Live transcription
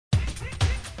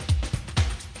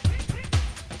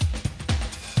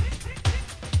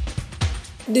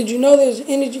Did you know there's an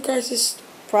energy crisis?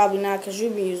 Probably not, because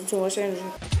you've been using too much energy.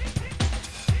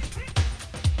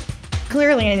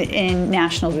 Clearly in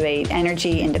national debate,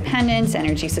 energy independence,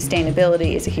 energy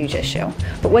sustainability is a huge issue.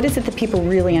 But what is it that people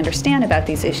really understand about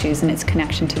these issues and its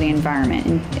connection to the environment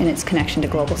and its connection to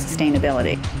global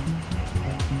sustainability?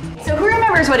 So who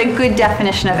remembers what a good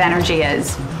definition of energy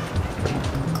is?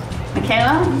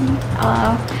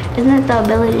 Michaela? Isn't it the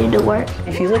ability to work?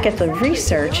 If you look at the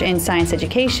research in science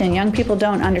education, young people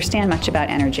don't understand much about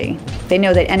energy. They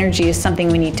know that energy is something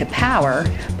we need to power,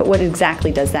 but what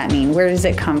exactly does that mean? Where does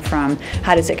it come from?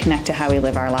 How does it connect to how we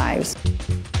live our lives?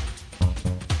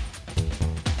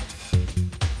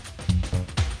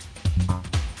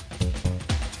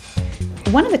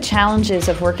 One of the challenges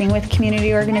of working with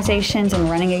community organizations and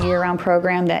running a year-round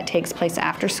program that takes place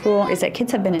after school is that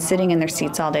kids have been sitting in their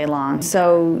seats all day long.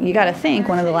 So you got to think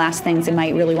one of the last things they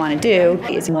might really want to do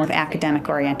is more of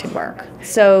academic-oriented work.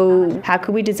 So how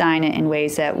could we design it in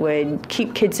ways that would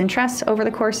keep kids' interest over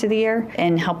the course of the year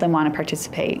and help them want to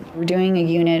participate? We're doing a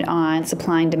unit on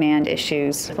supply and demand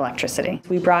issues with electricity.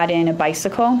 We brought in a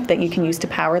bicycle that you can use to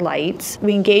power lights.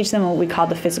 We engaged them in what we call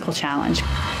the physical challenge.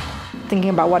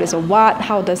 Thinking about what is a watt,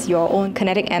 how does your own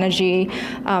kinetic energy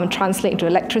translate to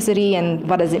electricity, and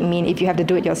what does it mean if you have to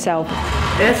do it yourself.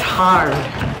 It's hard.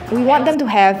 We want them to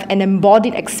have an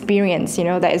embodied experience,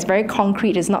 that is very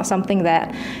concrete. It's not something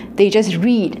that they just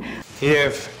read.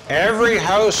 If every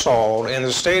household in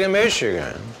the state of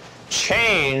Michigan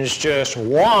changed just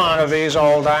one of these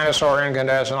old dinosaur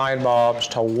incandescent light bulbs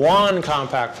to one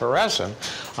compact fluorescent,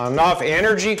 enough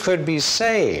energy could be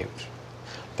saved.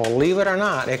 Believe it or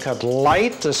not, it could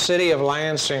light the city of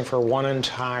Lansing for one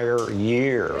entire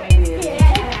year.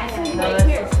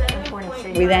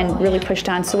 We then really pushed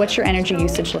on, so what's your energy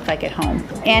usage look like at home?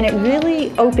 And it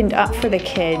really opened up for the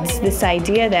kids this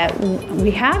idea that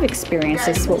we have experienced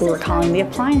this, what we were calling the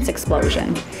appliance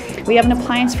explosion. We have an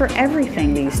appliance for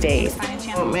everything these days.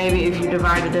 Maybe if you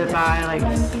divided it by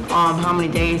how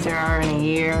many days there are in a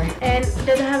year. And does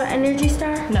it have an Energy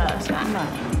Star? No, it's not.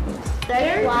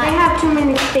 They have too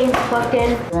many things plugged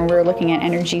in. When we were looking at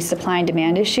energy supply and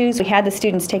demand issues, we had the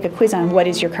students take a quiz on what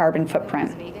is your carbon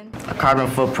footprint. A carbon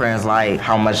footprint is like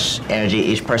how much energy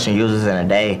each person uses in a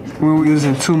day. We're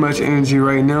using too much energy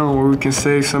right now, where we can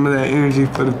save some of that energy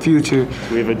for the future.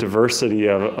 We have a diversity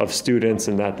of students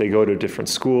in that they go to different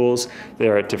schools,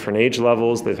 they're at different age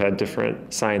levels, they've had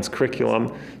different science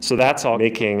curriculum, so that's all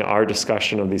making our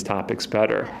discussion of these topics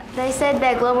better. They said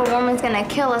that global warming is going to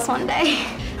kill us one day.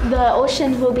 The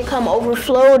oceans will become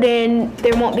overflowed and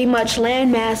there won't be much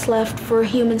land mass left for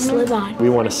humans to live on. We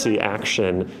want to see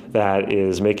action that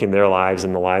is making their lives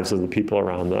and the lives of the people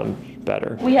around them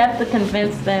better. We have to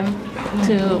convince them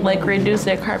to reduce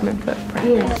their carbon footprint.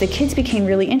 Yeah. The kids became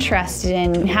really interested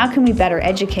in how can we better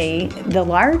educate the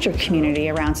larger community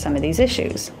around some of these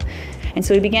issues. And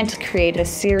so we began to create a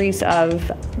series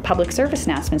of public service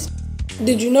announcements.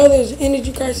 Did you know there's an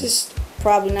energy crisis?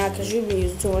 Probably not, because you've been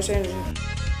using too much energy.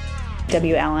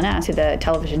 WLNS, the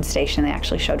television station, they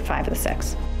actually showed 5 of the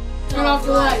 6. Turn off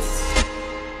the lights.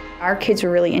 Our kids were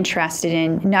really interested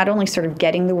in not only sort of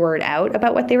getting the word out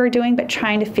about what they were doing, but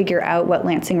trying to figure out what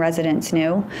Lansing residents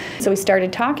knew. So we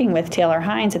started talking with Taylor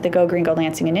Hines at the Go Green Go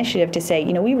Lansing initiative to say,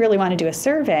 we really want to do a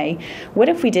survey. What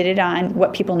if we did it on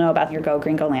what people know about your Go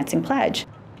Green Go Lansing pledge?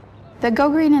 The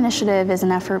Go Green initiative is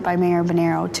an effort by Mayor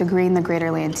Venero to green the greater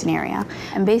Lansing area.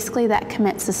 And basically that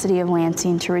commits the city of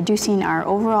Lansing to reducing our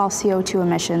overall CO2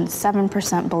 emissions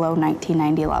 7% below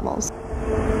 1990 levels.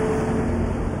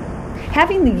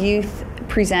 Having the youth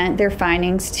present their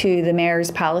findings to the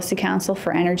Mayor's Policy Council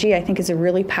for Energy, I think is a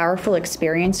really powerful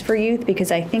experience for youth,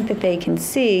 because I think that they can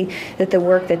see that the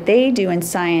work that they do in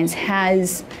science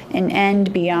has an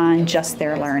end beyond just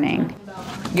their learning.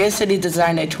 Good City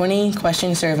designed a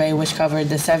 20-question survey which covered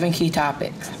the 7 key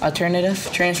topics: alternative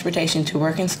transportation to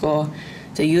work and school,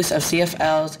 the use of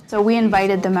CFLs. So we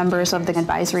invited the members of the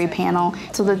advisory panel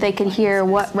so that they could hear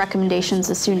what recommendations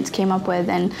the students came up with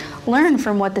and learn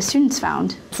from what the students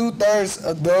found. 2/3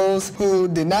 of those who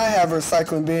did not have a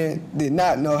recycling bin did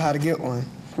not know how to get one.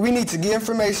 We need to get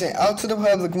information out to the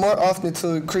public more often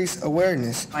to increase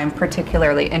awareness. I'm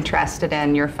particularly interested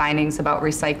in your findings about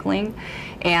recycling,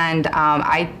 and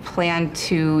I plan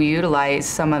to utilize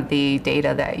some of the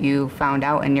data that you found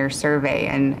out in your survey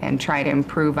and try to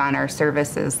improve on our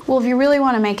services. Well, if you really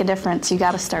want to make a difference, you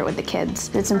got to start with the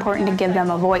kids. It's important to give them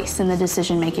a voice in the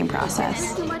decision-making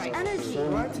process.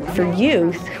 For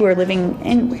youth who are living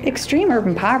in extreme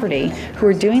urban poverty, who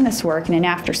are doing this work in an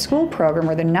after-school program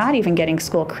where they're not even getting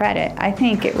school credit, I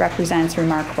think it represents a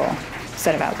remarkable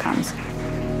set of outcomes.